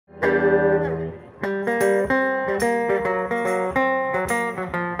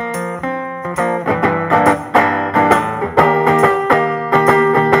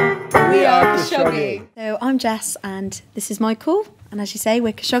Jess and this is Miquel, and as you say,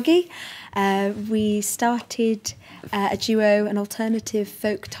 we're Khashoggi. We started a duo, an alternative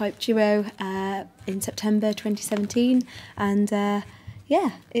folk type duo in September 2017, and yeah,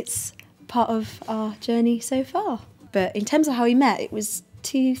 it's part of our journey so far. But in terms of how we met, it was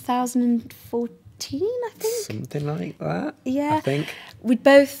 2014, I think. Something like that, yeah. I think. We'd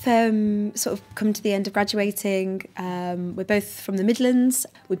both sort of come to the end of graduating. We're both from the Midlands.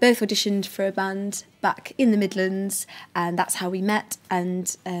 We both auditioned for a band back in the Midlands, and that's how we met. And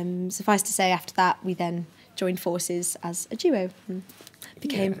suffice to say, after that, we then joined forces as a duo and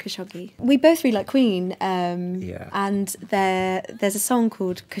became Khashoggi. We both really like Queen, and there's a song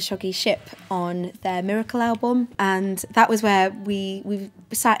called Khashoggi Ship on their Miracle album, and that was where we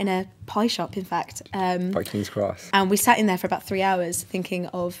sat in a pie shop, in fact. By King's Cross. And we sat in there for about 3 hours thinking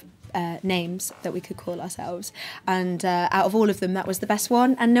of names that we could call ourselves, and out of all of them, that was the best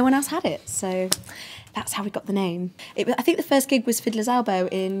one, and no one else had it, so that's how we got the name. I think the first gig was Fiddler's Elbow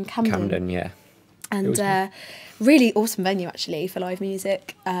in Camden. Camden, yeah. And really awesome venue, actually, for live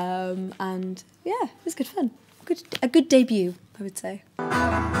music. And yeah, it was good fun. A good debut, I would say.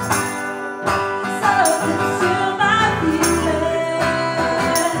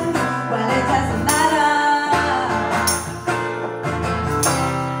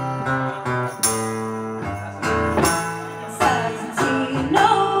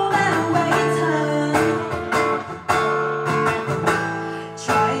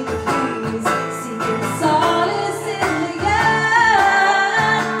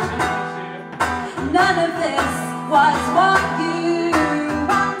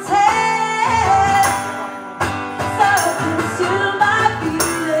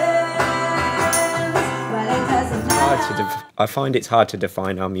 I find it's hard to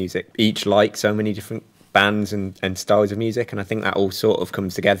define our music. Each like so many different bands and styles of music, and I think that all sort of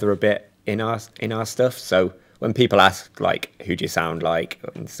comes together a bit in our stuff. So when people ask like, who do you sound like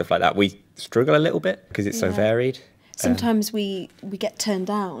and stuff like that, we struggle a little bit because it's so varied. Sometimes we get turned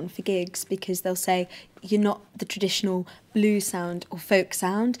down for gigs because they'll say you're not the traditional blues sound or folk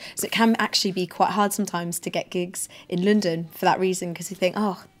sound. So it can actually be quite hard sometimes to get gigs in London for that reason, because you think,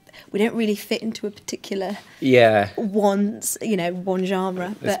 oh, we don't really fit into a particular one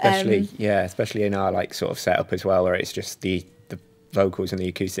genre. But, especially in our like sort of setup as well, where it's just the vocals and the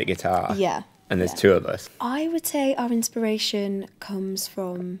acoustic guitar. Yeah. And there's two of us. I would say our inspiration comes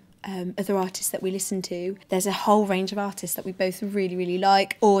from other artists that we listen to. There's a whole range of artists that we both really, really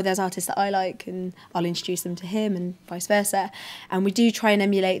like, or there's artists that I like and I'll introduce them to him and vice versa. And we do try and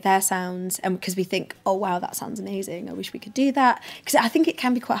emulate their sounds, and because we think, oh wow, that sounds amazing, I wish we could do that. Because I think it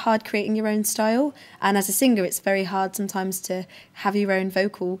can be quite hard creating your own style, and as a singer it's very hard sometimes to have your own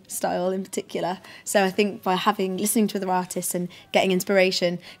vocal style in particular. So I think by listening to other artists and getting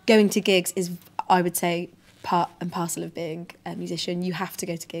inspiration, going to gigs is, I would say, part and parcel of being a musician. You have to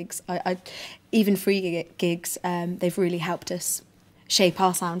go to gigs. Even free gigs, they've really helped us shape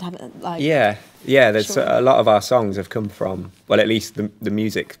our sound, haven't they? There's a lot of our songs have come from, well, at least the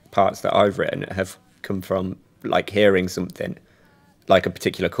music parts that I've written have come from like hearing something, like a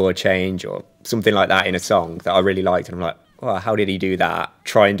particular chord change or something like that in a song that I really liked, and I'm like, oh, how did he do that?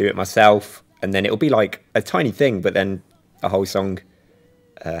 Try and do it myself, and then it'll be like a tiny thing, but then a whole song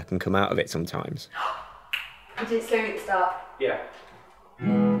can come out of it sometimes. I did it slowly at the start. Yeah.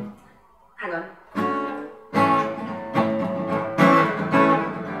 Hang on.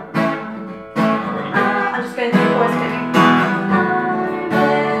 I'm just going through the voice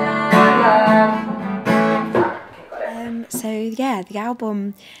getting. So yeah, the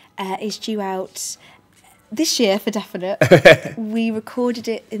album is due out this year for definite. We recorded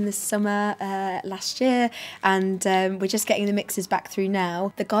it in the summer last year, and we're just getting the mixes back through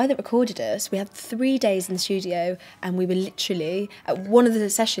now. The guy that recorded us, we had 3 days in the studio, and we were literally, at one of the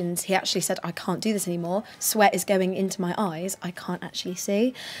sessions, he actually said, I can't do this anymore. Sweat is going into my eyes. I can't actually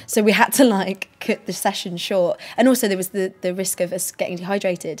see. So we had to like cut the session short. And also there was the risk of us getting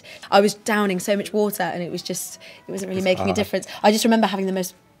dehydrated. I was downing so much water, and it wasn't really making a difference. I just remember having the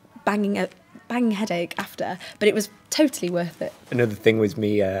most banging headache after, but it was totally worth it. Another thing was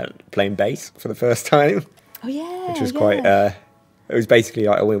me playing bass for the first time. Oh yeah. Which was quite, it was basically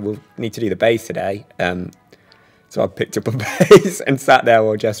like, oh, we'll need to do the bass today. So I picked up a bass and sat there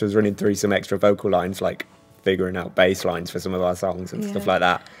while Jess was running through some extra vocal lines, like figuring out bass lines for some of our songs and stuff like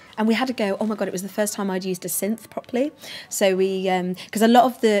that. And we had to go, oh my God, it was the first time I'd used a synth properly. So we, because a lot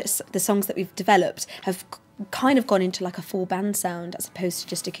of the songs that we've developed have kind of gone into like a full band sound as opposed to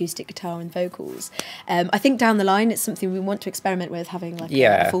just acoustic guitar and vocals. I think down the line it's something we want to experiment with, having like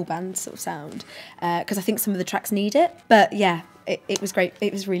a full band sort of sound, because I think some of the tracks need it. But yeah, it was great.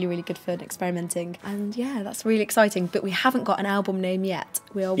 It was really, really good fun experimenting, and yeah, that's really exciting. But we haven't got an album name yet.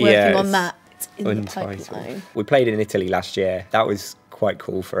 We are working on that. It's in the pipeline. We played in Italy last year. That was quite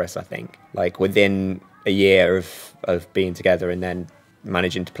cool for us, I think. Like within a year of being together and then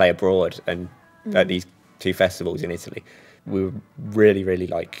managing to play abroad and at these 2 festivals in Italy, we were really, really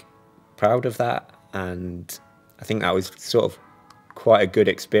like proud of that, and I think that was sort of quite a good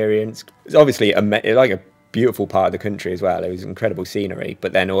experience. It's obviously like a beautiful part of the country as well. It was incredible scenery,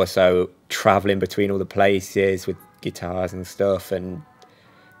 but then also traveling between all the places with guitars and stuff, and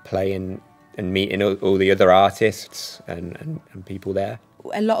playing and meeting all the other artists and people there.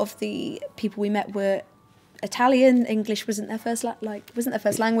 A lot of the people we met were Italian. English wasn't their first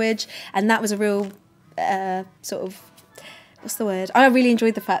language, and that was a real sort of, what's the word? I really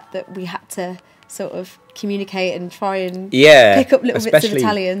enjoyed the fact that we had to sort of communicate and try and pick up little bits of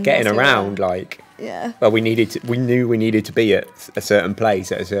Italian. Getting around, well, we knew we needed to be at a certain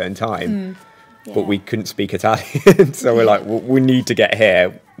place at a certain time, but we couldn't speak Italian, so we're like, well, we need to get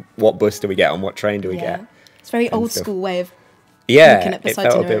here. What bus do we get on? What train do we get? It's a very old school way of Yeah, looking at the it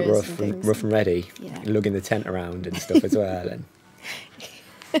felt a bit rough and ready, lugging the tent around and stuff as well. And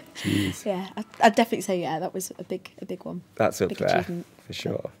yeah, I'd definitely say that was a big one. That's up there for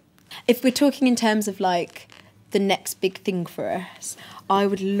sure. If we're talking in terms of like the next big thing for us, I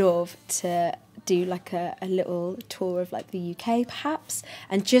would love to do like a little tour of like the UK perhaps,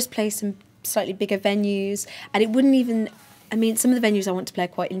 and just play some slightly bigger venues. And it wouldn't even, I mean, some of the venues I want to play are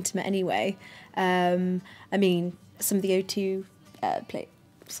quite intimate anyway. I mean, some of the O2 play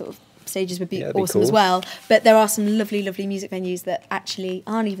sort of stages would be awesome cool. as well. But there are some lovely, lovely music venues that actually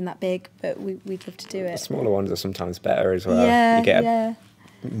aren't even that big, but we'd love to do it. The smaller ones are sometimes better as well. Yeah, you get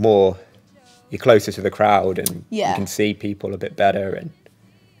more, you're closer to the crowd, and you can see people a bit better, and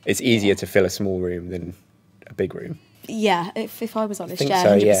it's easier to fill a small room than a big room. Yeah, if I was honest,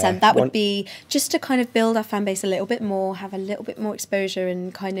 100%. That would be just to kind of build our fan base a little bit more, have a little bit more exposure,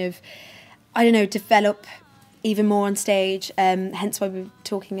 and kind of, I don't know, develop even more on stage. Hence why we were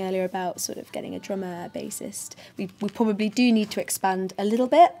talking earlier about sort of getting a drummer, a bassist. We probably do need to expand a little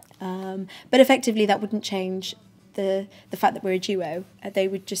bit, but effectively that wouldn't change the fact that we're a duo. They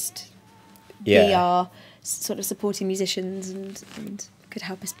would just be our sort of supporting musicians and could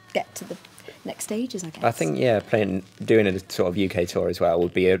help us get to the next stages, I guess. I think doing a sort of UK tour as well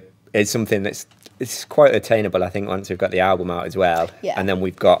would be is something it's quite attainable. I think once we've got the album out as well, and then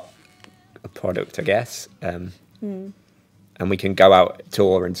we've got a product, I guess, and we can go out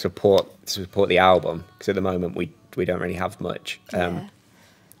tour and support the album, because at the moment we don't really have much.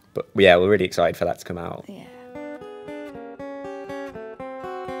 But yeah, we're really excited for that to come out. Yeah.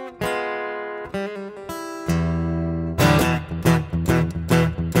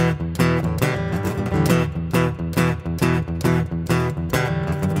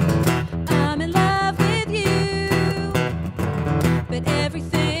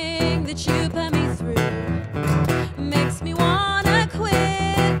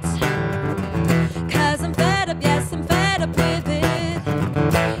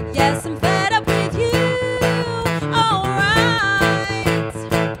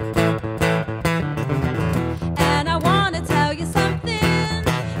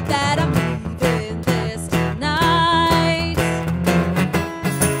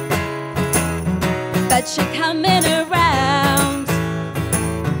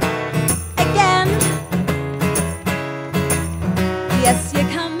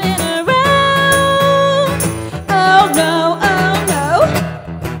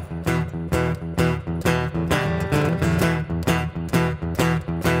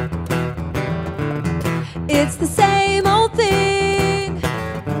 It's the same old thing.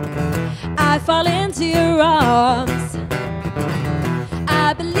 I fall into your arms.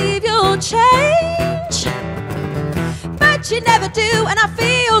 I believe you'll change, but you never do, and I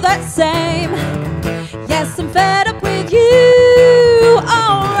feel that same. Yes, I'm fed up with you,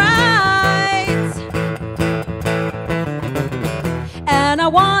 alright. And I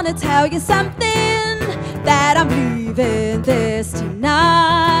want to tell you something, that I'm leaving this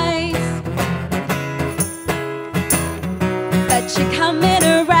tonight. But you're coming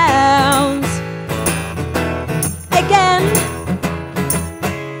around again.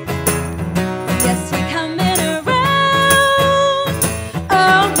 Yes, you're coming around.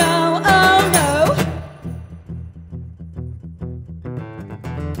 Oh no, oh no.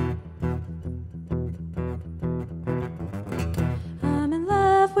 I'm in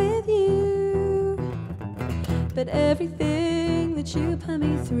love with you.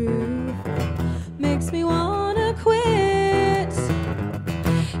 through. Makes me wanna quit.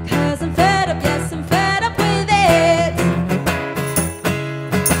 'Cause I'm fed up, yes, I'm fed up with it.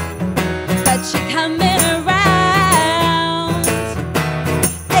 But you're coming around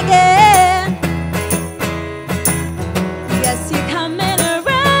again. Yes, you're coming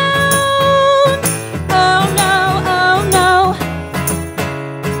around. Oh no, oh no.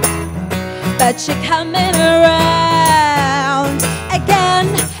 But you're coming around.